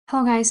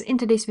Hello guys, in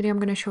today's video I'm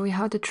going to show you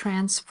how to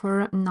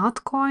transfer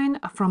Notcoin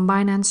from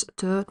Binance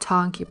to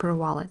Tonkeeper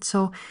wallet.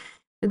 So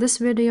this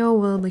video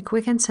will be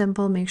quick and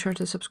simple. Make sure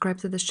to subscribe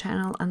to this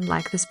channel and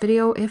like this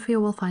video if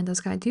you will find this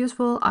guide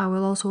useful. I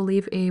will also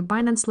leave a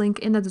Binance link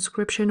in the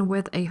description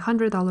with a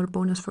 $100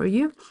 bonus for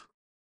you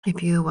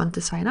if you want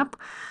to sign up.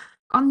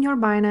 On your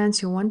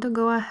Binance, you want to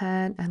go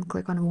ahead and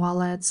click on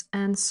wallets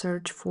and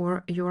search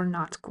for your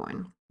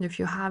Notcoin. If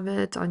you have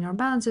it on your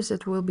balances,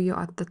 it will be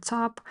at the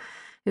top.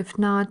 If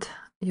not,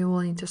 you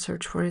will need to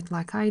search for it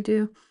like I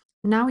do.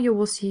 Now you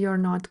will see your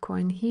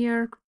Notcoin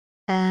here,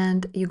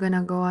 and you're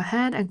gonna go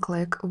ahead and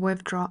click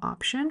withdraw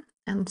option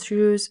and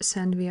choose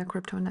send via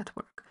crypto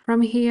network.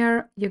 From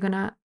here, you're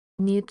gonna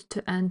need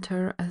to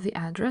enter the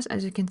address.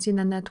 As you can see,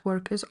 the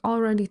network is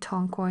already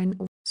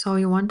Toncoin. So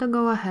you want to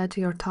go ahead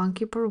to your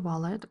Tonkeeper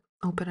wallet,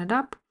 open it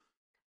up,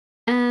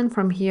 and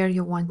from here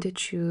you want to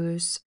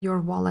choose your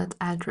wallet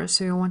address.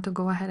 So you want to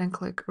go ahead and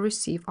click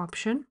receive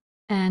option.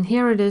 And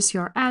here it is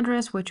your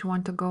address, which you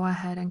want to go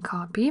ahead and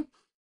copy.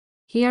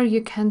 Here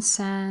you can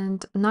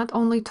send not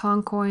only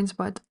Ton coins,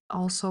 but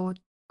also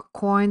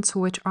coins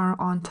which are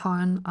on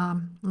Ton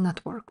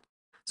network.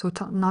 So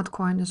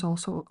Notcoin is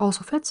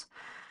also fits.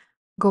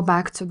 Go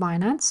back to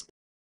Binance.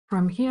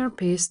 From here,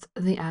 paste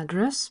the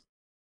address.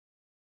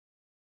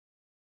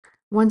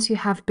 Once you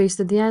have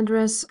pasted the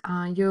address,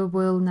 you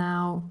will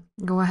now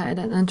go ahead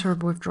and enter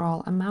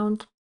withdrawal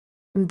amount.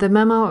 The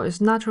memo is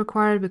not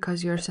required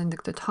because you're sending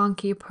to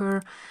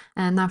Tonkeeper,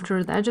 and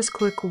after that just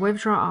click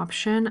withdraw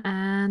option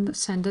and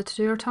send it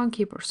to your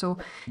Tonkeeper. So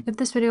if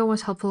this video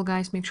was helpful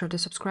guys, make sure to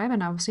subscribe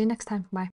and I will see you next time. Bye.